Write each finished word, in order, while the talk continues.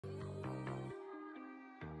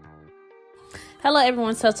Hello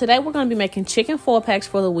everyone, so today we're going to be making chicken 4-packs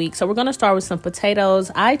for the week. So we're going to start with some potatoes.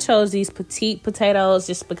 I chose these petite potatoes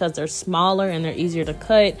just because they're smaller and they're easier to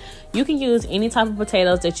cut. You can use any type of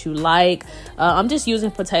potatoes that you like. I'm just using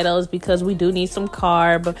potatoes because we do need some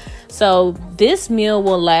carb. So this meal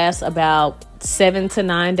will last about 7 to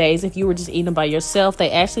 9 days if you were just eating them by yourself. They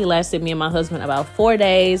actually lasted me and my husband about 4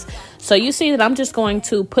 days. So you see that I'm just going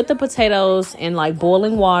to put the potatoes in like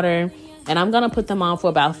boiling water, and I'm going to put them on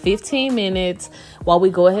for about 15 minutes while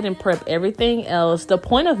we go ahead and prep everything else. The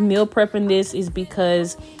point of meal prepping this is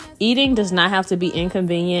because eating does not have to be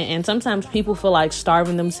inconvenient. And sometimes people feel like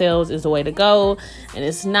starving themselves is the way to go. And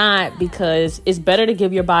it's not, because it's better to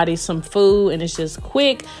give your body some food and it's just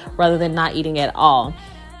quick rather than not eating at all.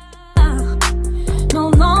 No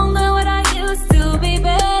longer what I used to be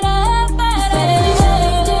better.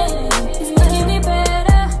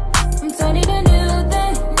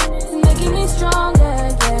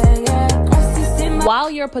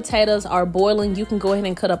 While your potatoes are boiling, you can go ahead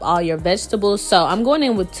and cut up all your vegetables. So I'm going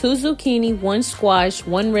in with 2 zucchini, 1 squash,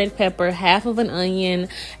 1 red pepper, half of an onion,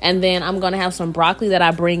 and then I'm going to have some broccoli that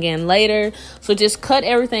I bring in later. So just cut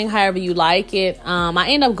everything however you like it. I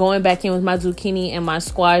end up going back in with my zucchini and my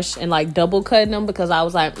squash and like double cutting them because I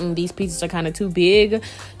was like, these pieces are kind of too big.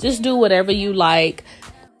 Just do whatever you like.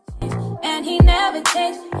 And he never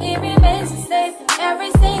changed, he remains the same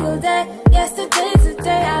every single day. Yesterday,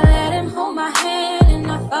 today, I let him hold my hand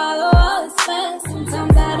and I follow all his plans.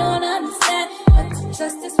 Sometimes I don't understand, but to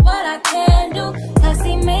trust is what I can do. Cause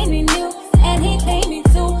he made me new, and he made me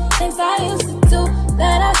do things I used to do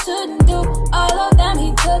that I shouldn't do. All of them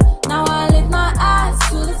he took, now I lift my eyes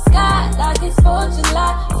to the sky like it's 4th of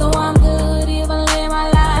July. So I'm good, even live my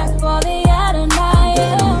life for the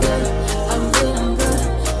𝚑𝚂𝚂𝚑.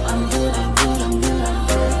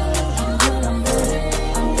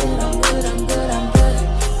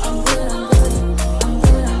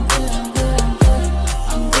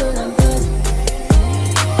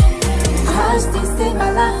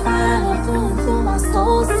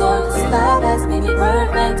 Love has made me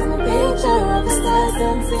perfect. I'm a picture of the stars,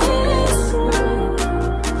 and it's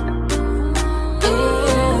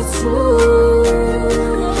true.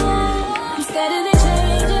 I'm steadily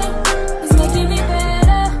changing, it's making me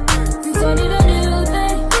better. I'm turning a new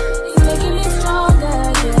thing, it's making me stronger.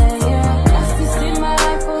 Yeah. That's just in my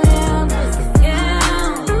life for him. Yeah.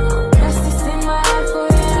 That's just in my life for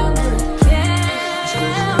him. Yeah.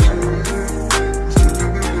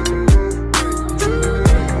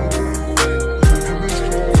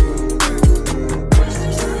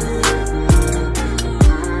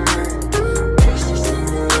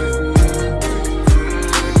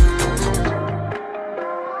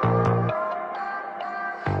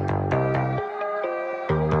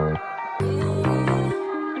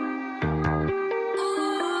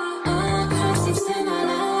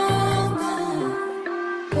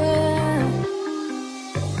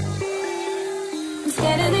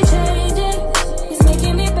 Steadily changing, it's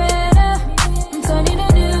making me better. I'm turning a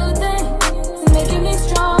new thing, it's making me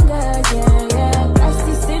stronger. Yeah. Christ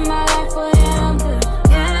is in my life for him.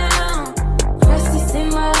 Yeah. Christ is in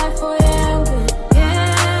my life for him.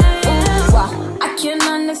 Yeah. Ooh, wow, I can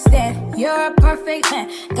understand. You're a perfect man.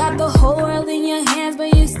 Got the whole world in your hands,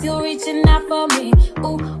 but you still reaching out for me.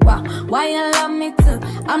 Ooh, wow, why you love me too?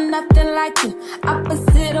 I'm nothing like you.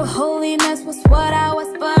 Opposite of holiness was what I was,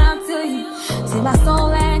 but until you see my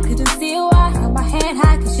soul and couldn't see why. Held my hand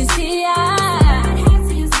high, cause you see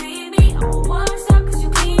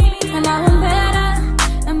and now I'm better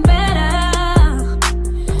and better.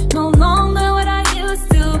 No longer what I used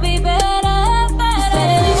to be better.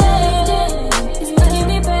 It's making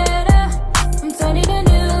me better. I'm turning a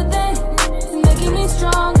new thing, it's making me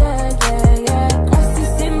stronger. Yeah. Christ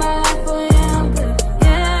is in my life for him.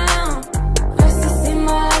 Yeah. Christ is in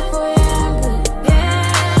my life for him. Yeah.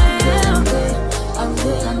 I'm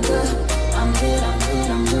good. I'm good. I'm good. I'm good.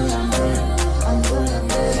 I'm good. I'm good. I'm good. I'm good. I'm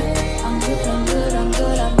good. I'm good. I'm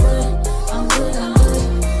good. I'm good. I'm good.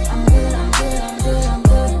 I'm good. I'm good. I'm good. I'm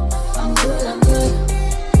good. I'm good. I'm good.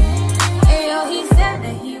 Hey yo, he said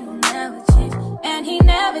that he will never change, and he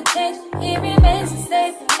never changed. He remains the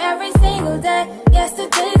same every single day.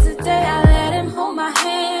 Yesterday, today, I let him hold my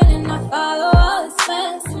hand and I follow all his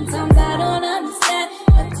plans. Sometimes I don't understand,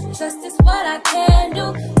 but to trust is what I can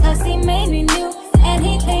do. Cause he made me new, and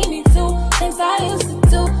he made me do things I used to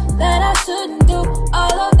do that I shouldn't do.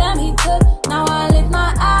 All of them he took, now I lift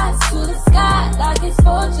my eyes to the sky like it's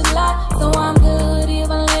 4th of July. So I'm good,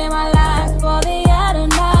 even live my life for the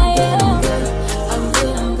𝚑𝚂𝚂𝚑. I'm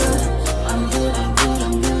good. I'm good. I'm good. I'm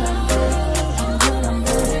good. I'm good. I'm good. I'm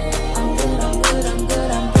good. I'm good. I'm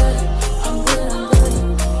good. I'm good. I'm good. I'm good. I'm good. I'm good. I'm good. I'm good.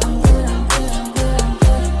 I'm good. I'm good.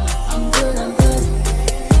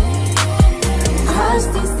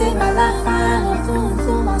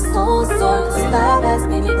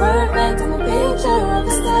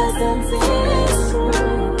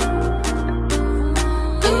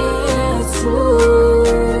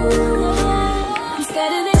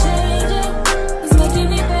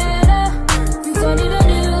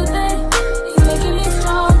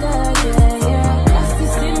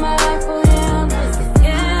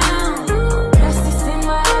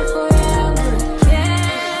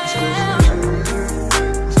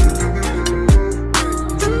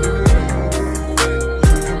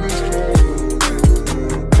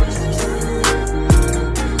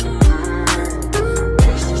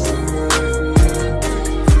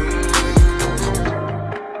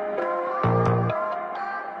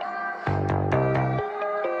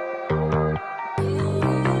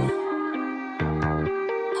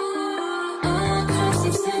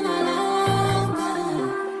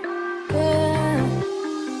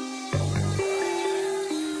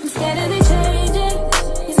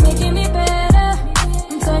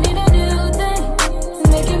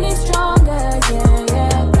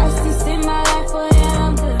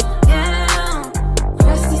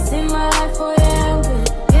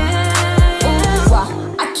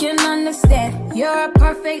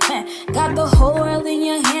 world in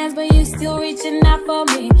your hands, but you still reaching out for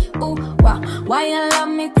me. Ooh, wow, why you love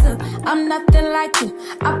me too? I'm nothing like you.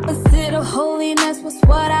 Opposite of holiness was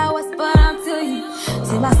what I was, but I'm to you.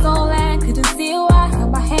 See my soul and could you see why?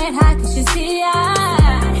 Hold my hand high, could you see I?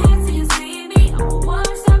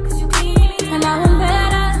 And now I'm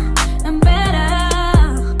better and better.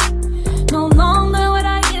 No longer what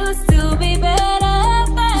I used to be better.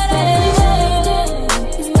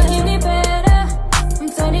 It's making me better. I'm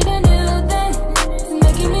turning a new thing. It's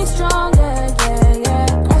making me stronger, yeah, yeah.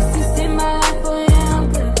 Christ is in my life, oh yeah, I'm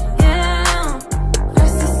good, yeah.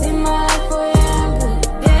 Christ is in my life, oh yeah, I'm good,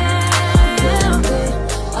 yeah.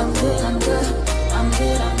 I'm good, I'm good, I'm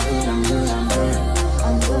good, I'm good, I'm good,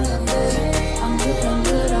 I'm good, I'm good, I'm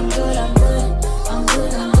good, I'm good, I'm good,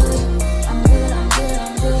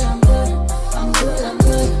 I'm good, I'm good, I'm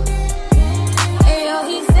good.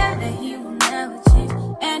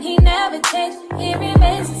 He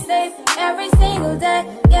remains the same every single day.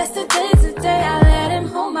 Yesterday's the day I let him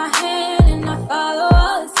hold my hand and I follow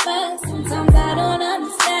all his plans. Sometimes I don't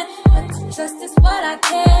understand, but to trust is what I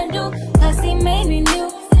can do. Cause he made me new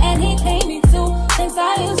and he paid me too. Things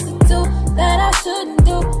I used to do that I shouldn't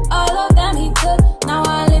do, all of them he took. Now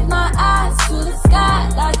I lift my eyes to the sky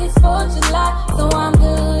like it's 4th of July. So I'm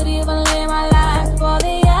good, even live my life for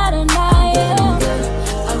the 𝚑𝚂𝚗𝚖𝚖𝚎𝚗.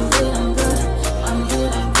 I'm good, I'm good, I'm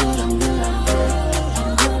good, I'm good,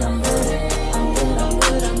 I'm good, I'm good.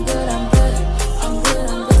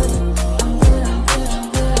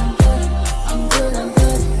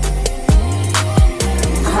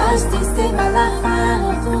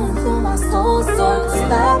 My soul soared, 'cause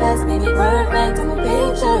love has made me perfect. I'm a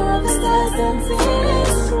picture of His presence.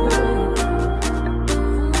 It's true,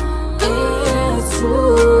 it's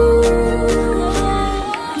true.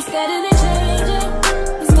 I'm steadily changing.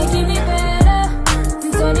 He's making me better.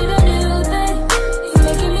 I'm turning a new thing. He's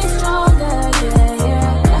making me stronger, yeah, yeah.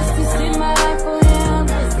 Christ is in my life, oh yeah, I'm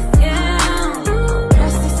good, yeah.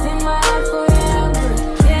 Christ is in my life, oh yeah, I'm good,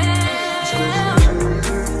 yeah.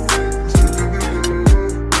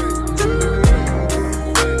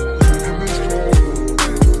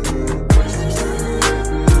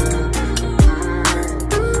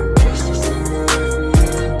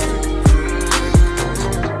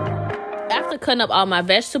 Cutting up all my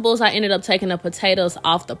vegetables, I ended up taking the potatoes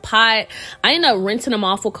off the pot. I ended up rinsing them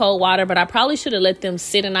off with cold water, but I probably should have let them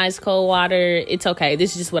sit in ice cold water. It's okay.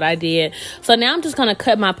 This is just what I did. So now I'm just going to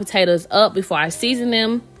cut my potatoes up before I season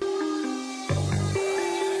them.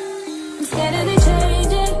 I'm steadily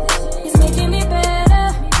changing. He's making me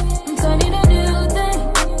better. I'm turning a new thing.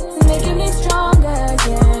 He's making me stronger,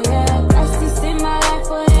 yeah, yeah. Christ is in my life,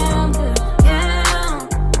 oh yeah, I'm good, yeah.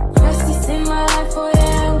 Christ is in my life, oh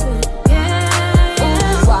yeah, I'm good.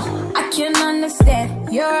 I can understand,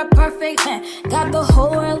 you're a perfect man. Got the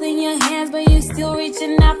whole world in your hands, but you still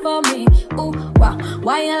reaching out for me. Ooh, wow,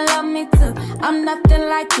 why you love me too? I'm nothing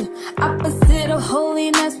like you. Opposite of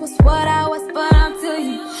holiness was what I was, but I'm to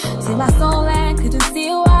you. See my soul and could you see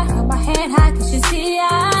why? Hold my hand high, could you see I?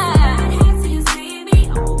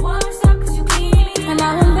 And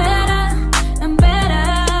now I'm better and better.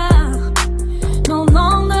 No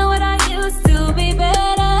longer what I used to be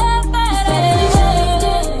better.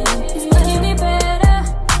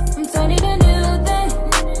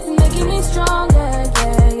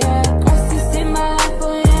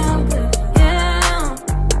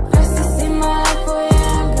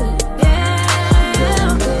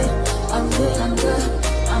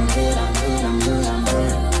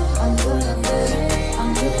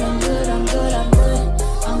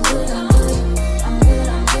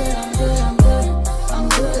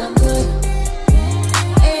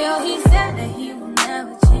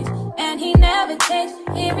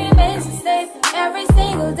 He remains the same every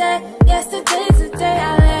single day. Yesterday's the day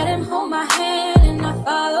I let him hold my hand and I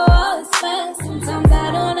follow all his plans. Sometimes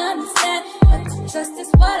I don't understand, but to trust is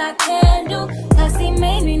what I can do. Cause he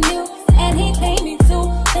made me new and he paid me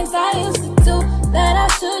too. Things I used to do that I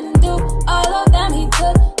shouldn't do, all of them he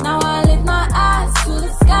took. Now I lift my eyes to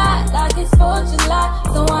the sky like it's 4th of July.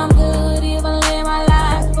 So I'm good, even live my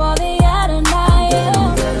life for the 𝚑𝚗𝚗𝚖𝚑𝚗.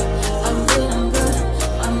 I'm good, I'm good,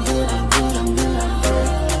 I'm good, I'm good, I'm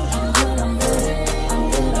good, I'm good.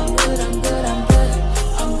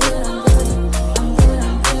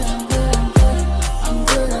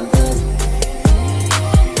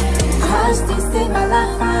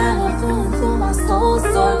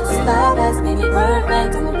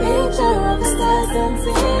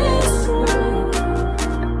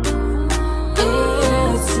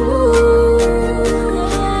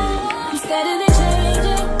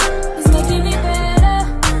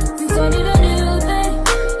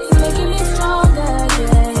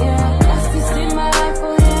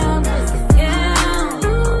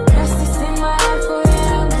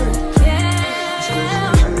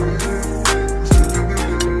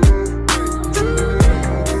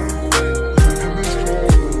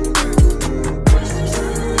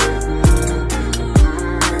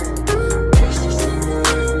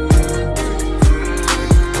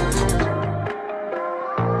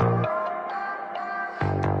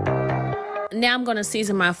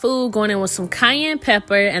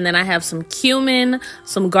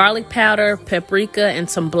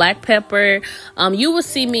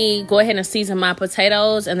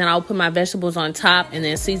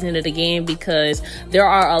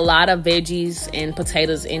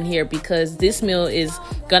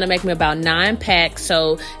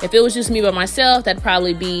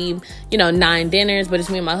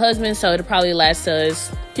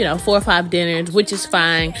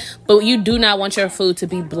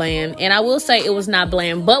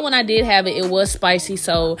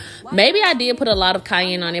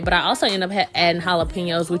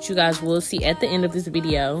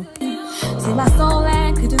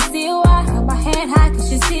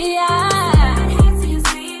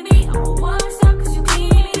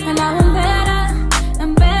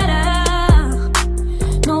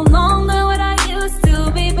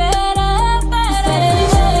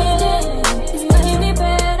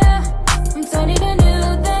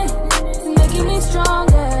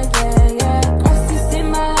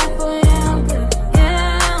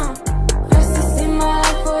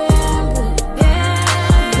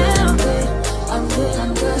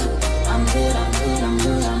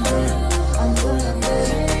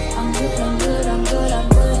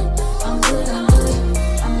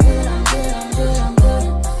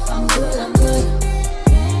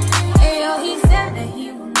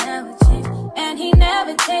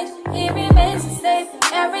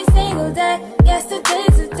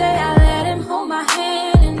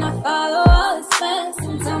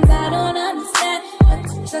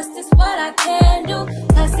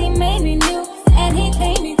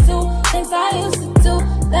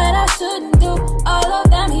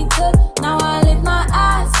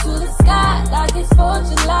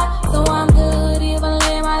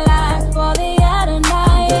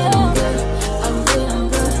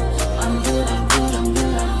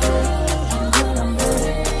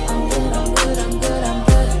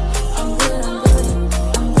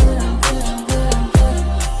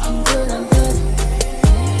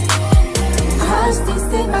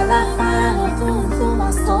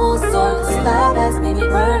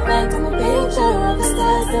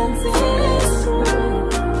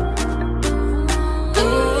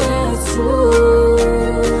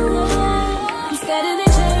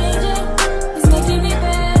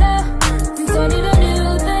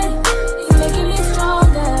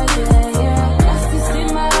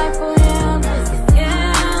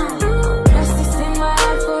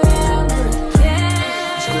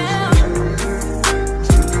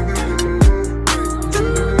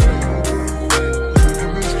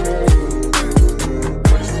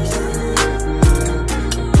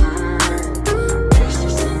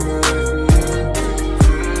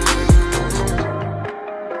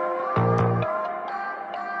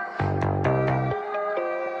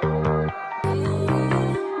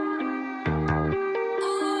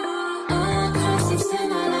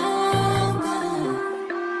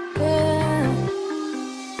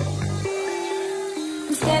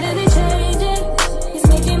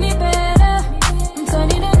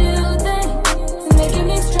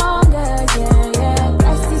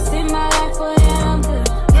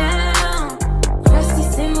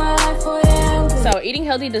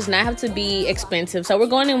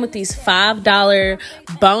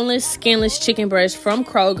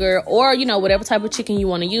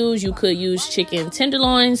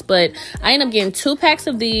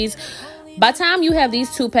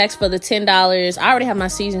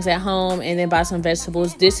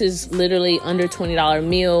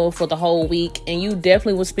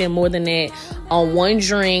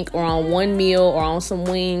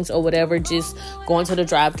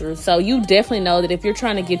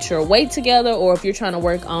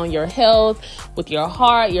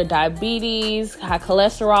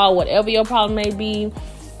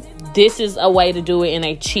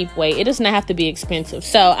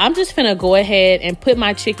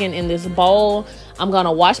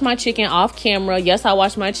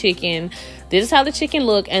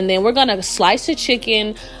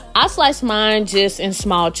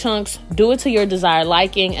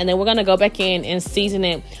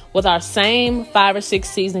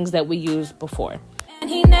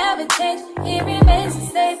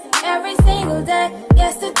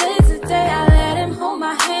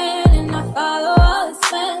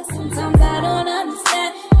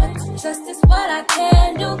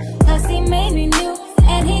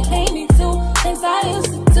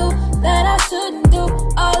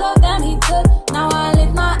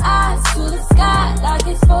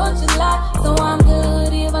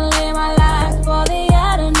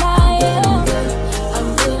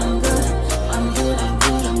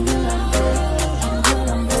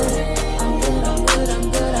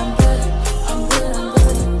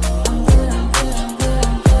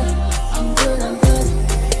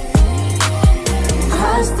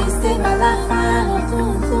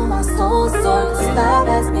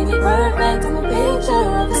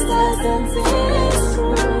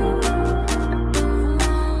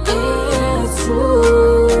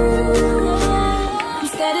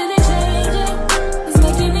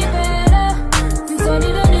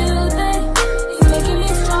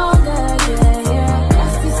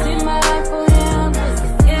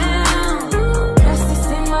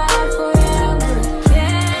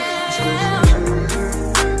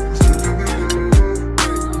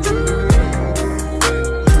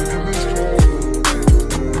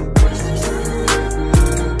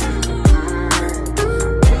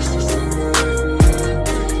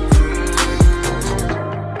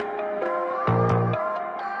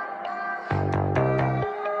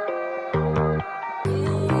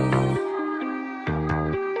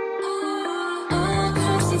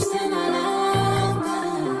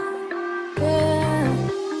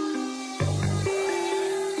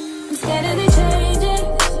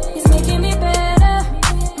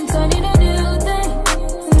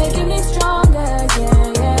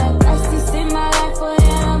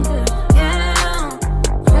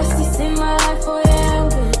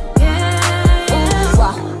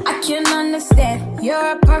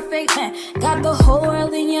 You're a perfect man. Got the whole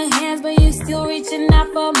world in your hands, but you still reaching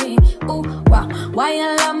out for me. Ooh, wow, why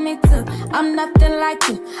you love me too? I'm nothing like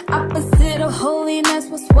you. Opposite of holiness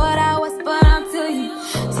was what I was, but until you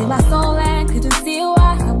see my soul and could you see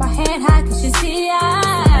why? Hold my hand high, could you see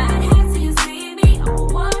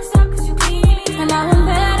And now I'm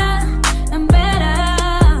better, I'm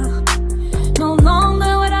better. No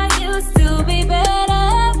longer what I used to be better.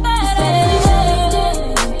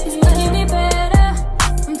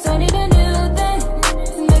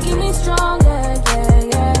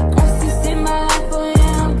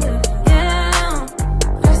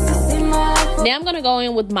 Now I'm gonna go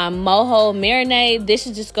in with my mojo marinade. This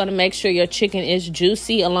is just gonna make sure your chicken is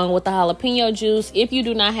juicy along with the jalapeno juice. If you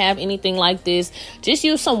do not have anything like this, just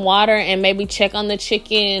use some water and maybe check on the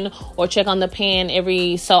chicken or check on the pan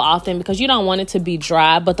every so often because you don't want it to be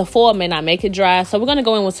dry, but the foil may not make it dry. So we're gonna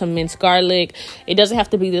go in with some minced garlic. It doesn't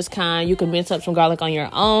have to be this kind. You can mince up some garlic on your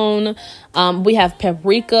own. We have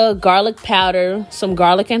paprika, garlic powder, some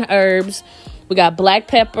garlic and herbs. We got black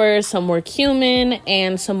pepper, some more cumin,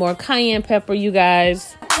 and some more cayenne pepper, you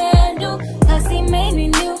guys. Cause he made me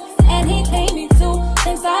new, and he paid me too.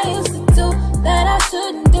 Things I used to do that I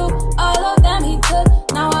shouldn't do. All of them he took.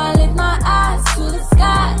 Now I lift my eyes to the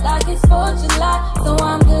sky like it's 4th of July. So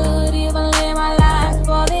I'm good, even live my life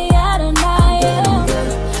for the Adonai. Yeah.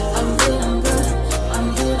 I'm good, I'm good,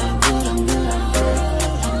 I'm good, I'm good, I'm good,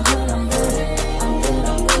 I'm good, I'm good, I'm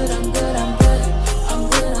good, I'm good, I'm good, I'm good,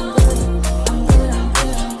 I'm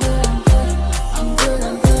good, I'm good,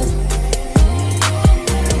 I'm good.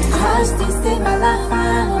 𝚑𝚒𝚒𝚎𝚗, my life,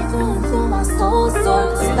 I'm through my soul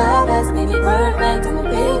soar. The star that's made me perfect. I'm a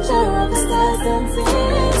picture of the stars and it's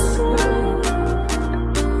true.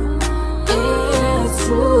 It's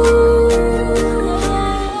true.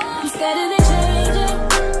 I'm scared of the changing.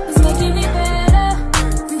 It's making me better.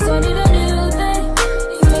 I'm starting a new thing.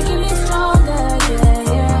 It's making me stronger.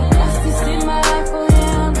 Yeah, yeah. 𝚑𝚒𝚒𝚎𝚗, my life for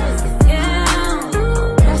him. Yeah.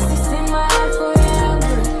 𝚑𝚑𝚒𝚒𝚎𝚗, my life for him.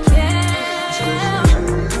 Yeah.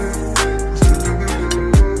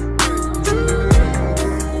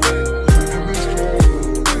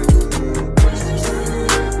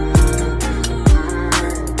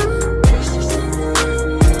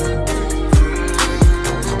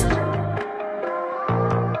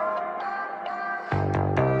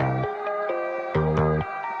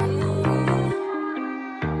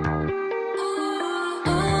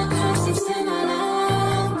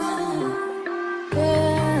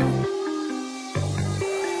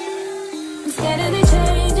 I'm scared of the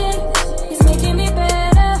changing. It's making me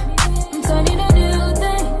better. I'm turning a new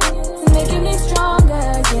thing. It's making me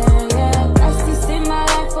stronger. Yeah, yeah. 𝚑𝚒𝚒𝚎𝚗, my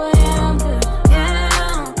life for him.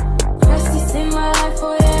 Yeah. 𝚑𝚑𝚒𝚒𝚎𝚗, my life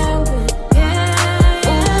for him. Yeah.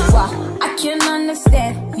 Ooh, wow. I can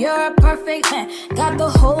understand. You're a perfect man. Got the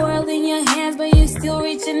whole world in your hands, but you still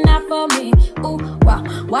reaching out for me. Ooh, wow.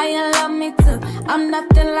 Why you love me too? I'm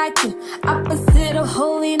nothing like you. Opposite of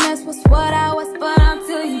holiness was what I was, but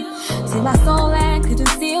until you see my soul and could you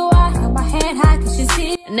see why? Hold my hand high, could you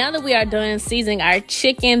see? Now that we are done seasoning our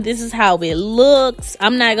chicken, this is how it looks.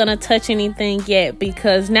 I'm not gonna touch anything yet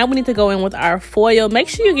because now we need to go in with our foil. Make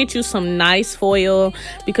sure you get you some nice foil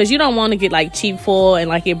because you don't want to get like cheap foil and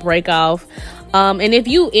like it break off. And if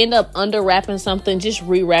you end up under wrapping something, just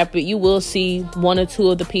rewrap it. You will see one or two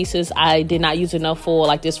of the pieces I did not use enough for,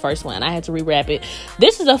 like this first one. I had to rewrap it.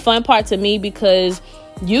 This is a fun part to me because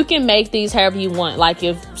you can make these however you want. Like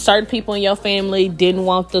if certain people in your family didn't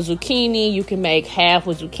want the zucchini, you can make half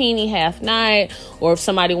with zucchini, half not. Or if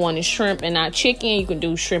somebody wanted shrimp and not chicken, you can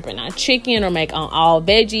do shrimp and not chicken or make on all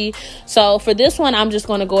veggie. So for this one, I'm just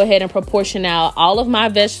going to go ahead and proportion out all of my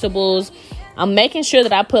vegetables. I'm making sure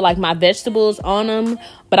that I put like my vegetables on them,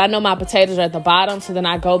 but I know my potatoes are at the bottom. So then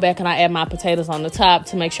I go back and I add my potatoes on the top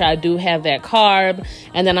to make sure I do have that carb.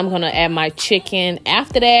 And then I'm going to add my chicken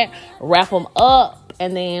after that, wrap them up.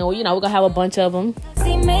 And then, you know, we're going to have a bunch of them.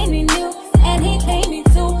 He made me new and he paid me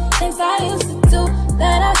too. Things I used to do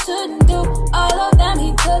that I shouldn't do. All of them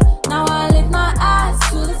he took. Now I lift my eyes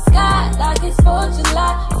to the sky like it's 4th of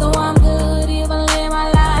July. So I'm good, even live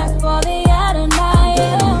my life for the Adonai.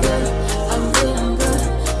 Yeah.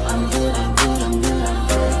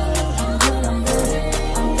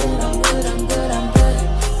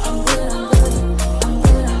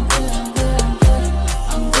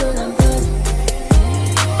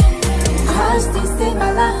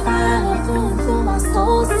 My life, I'm through my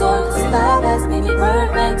soul soar. The star that's made me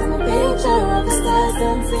perfect. I'm a picture of the stars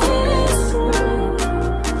and it's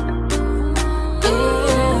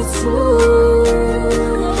true.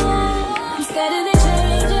 I'm scared of the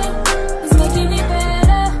changing. It's making me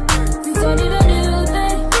better. I'm turning a new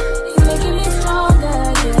thing. It's making me stronger.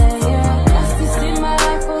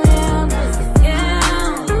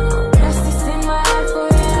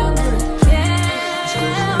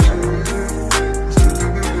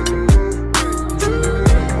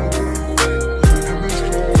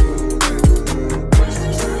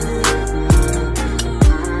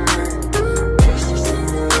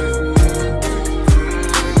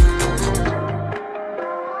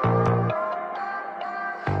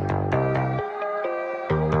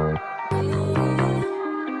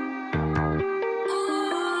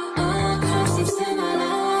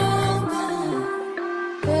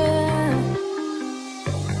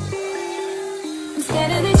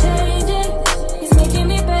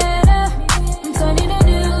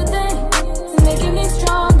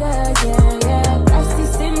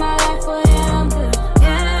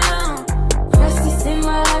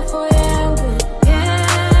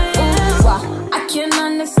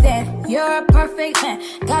 you're a perfect man.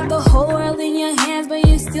 Got the whole world in your hands, but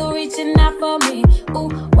you still reaching out for me. Ooh,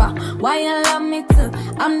 wow, why you love me too?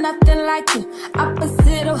 I'm nothing like you.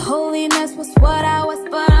 Opposite of holiness was what I was,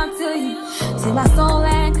 but until you see my soul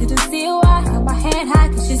and could you see why? Hold my hand high,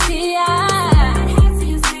 could you see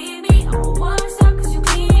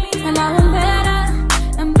and now I'm better,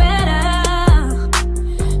 I'm better.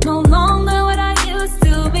 No longer what I used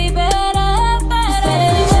to be better, better.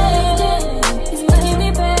 It's making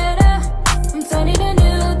me better. I'm turning a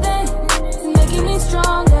new thing. It's making me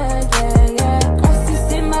stronger, yeah, yeah. Christ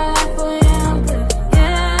is in my life, oh yeah, I'm good,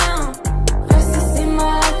 yeah. Christ is in my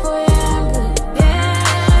life, oh yeah, I'm good, yeah.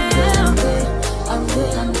 I'm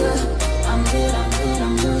good, I'm good, I'm good, I'm good,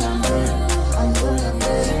 I'm good, I'm good, I'm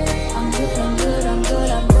good, I'm good, I'm good,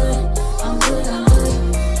 I'm good,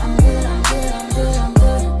 I'm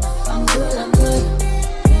good, I'm good, I'm good.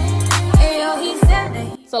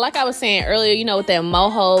 So like I was saying earlier, you know, with that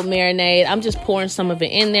mojo marinade, I'm just pouring some of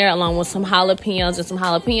it in there along with some jalapenos and some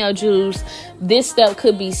jalapeno juice. This step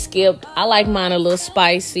could be skipped. I like mine a little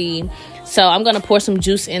spicy. So I'm going to pour some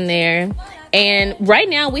juice in there. And right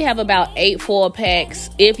now we have about 8 foil packs.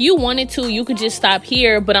 If you wanted to, you could just stop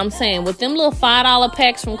here. But I'm saying with them little $5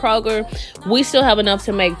 packs from Kroger, we still have enough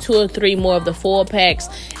to make 2 or 3 more of the foil packs.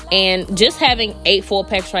 And just having 8 foil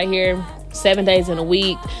packs right here, 7 days in a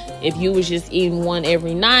week, if you was just eating one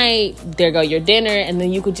every night, there go your dinner, and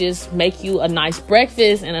then you could just make you a nice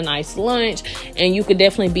breakfast and a nice lunch, and you could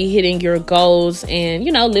definitely be hitting your goals and,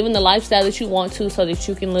 you know, living the lifestyle that you want to so that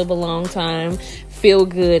you can live a long time, feel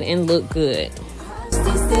good, and look good.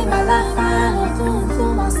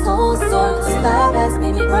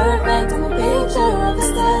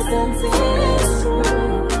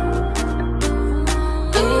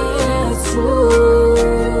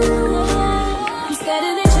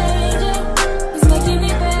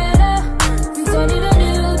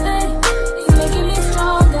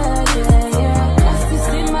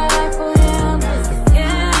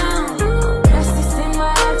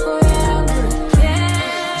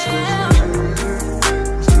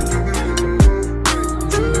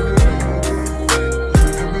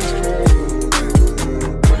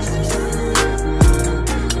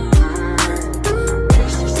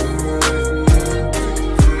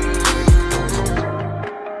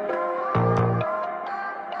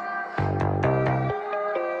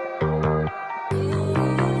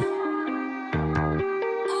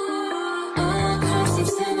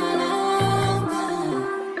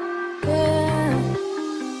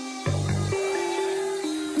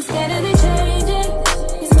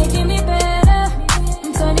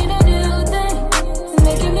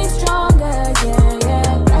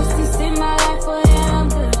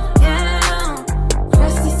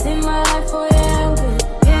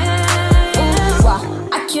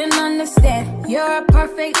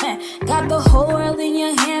 Got the whole world in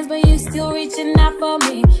your hands, but you still reaching out for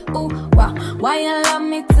me. Ooh, wow, why you love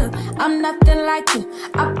me too? I'm nothing like you.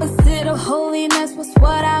 Opposite of holiness was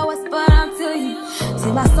what I was, but until you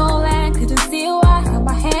see my soul and could you see why? Hold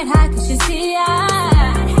my hand high, could you see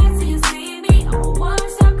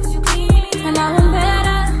and now I'm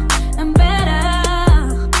better, I'm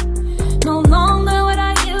better. No longer what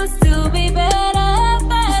I used to be better,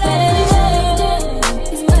 better.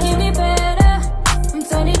 It's making me better. I'm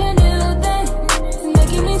turning a new thing. It's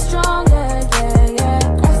making me stronger, yeah, yeah.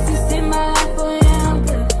 Christ is in my life, oh yeah, I'm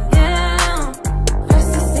good, yeah.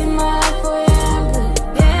 Christ is in my life, oh yeah, I'm good,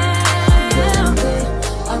 yeah.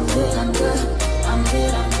 I'm good, I'm good, I'm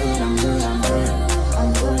good, I'm good, I'm good,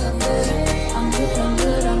 I'm good, I'm good, I'm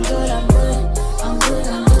good, I'm good, I'm good,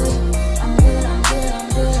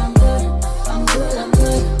 I'm good, I'm good, I'm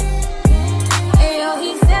good.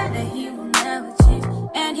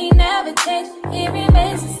 He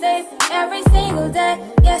remains the same every single day.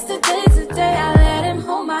 Yesterday, today, I let him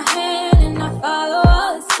hold my hand and I follow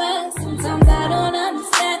all his plans. Sometimes I don't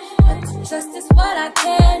understand, but to trust is what I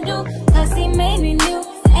can do. Cause he made me new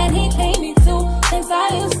and he made me too. Things I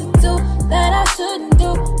used to do that I shouldn't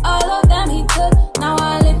do, all of them he took. Now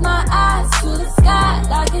I lift my eyes to the sky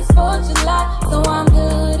like it's 4th of July. So I'm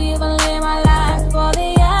good, even live my life for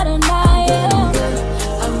the Adonai, yeah.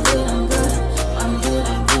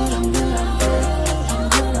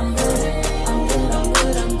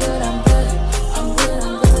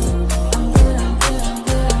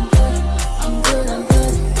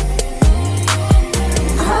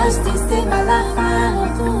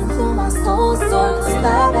 My soul soared, 'cause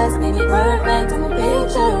love has made me perfect. I'm a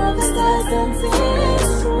picture of the stars unseen.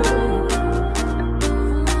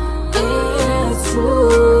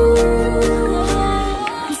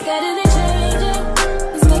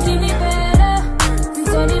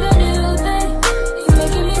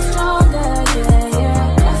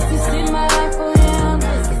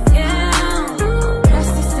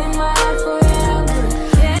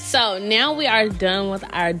 are done with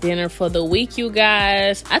our dinner for the week, you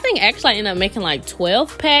guys. I think actually I ended up making like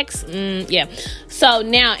 12 packs. Yeah. So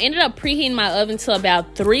now I ended up preheating my oven to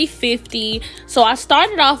about 350. So I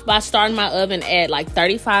started off by starting my oven at like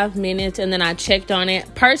 35 minutes, and then I checked on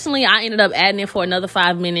it. Personally, I ended up adding it for another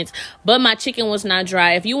 5 minutes, but my chicken was not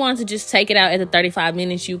dry. If you want to just take it out at the 35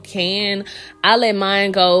 minutes, you can. I let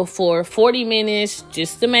mine go for 40 minutes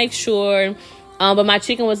just to make sure. But my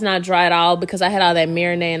chicken was not dry at all because I had all that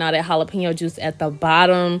marinade and all that jalapeno juice at the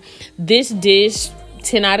bottom. This dish,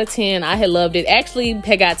 10 out of 10. I had loved it. Actually,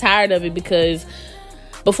 I got tired of it because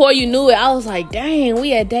before you knew it, I was like, dang,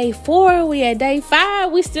 we at day 4, we at day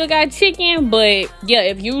 5, we still got chicken. But yeah,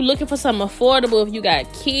 if you're looking for something affordable, if you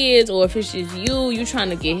got kids or if it's just you trying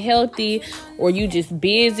to get healthy or you just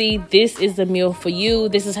busy, this is the meal for you.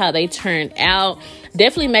 This is how they turn out.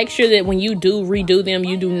 Definitely make sure that when you do redo them,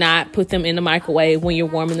 you do not put them in the microwave when you're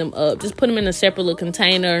warming them up. Just put them in a separate little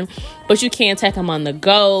container, but you can take them on the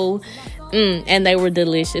go. And they were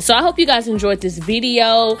delicious. So I hope you guys enjoyed this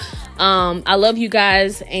video. I love you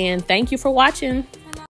guys and thank you for watching.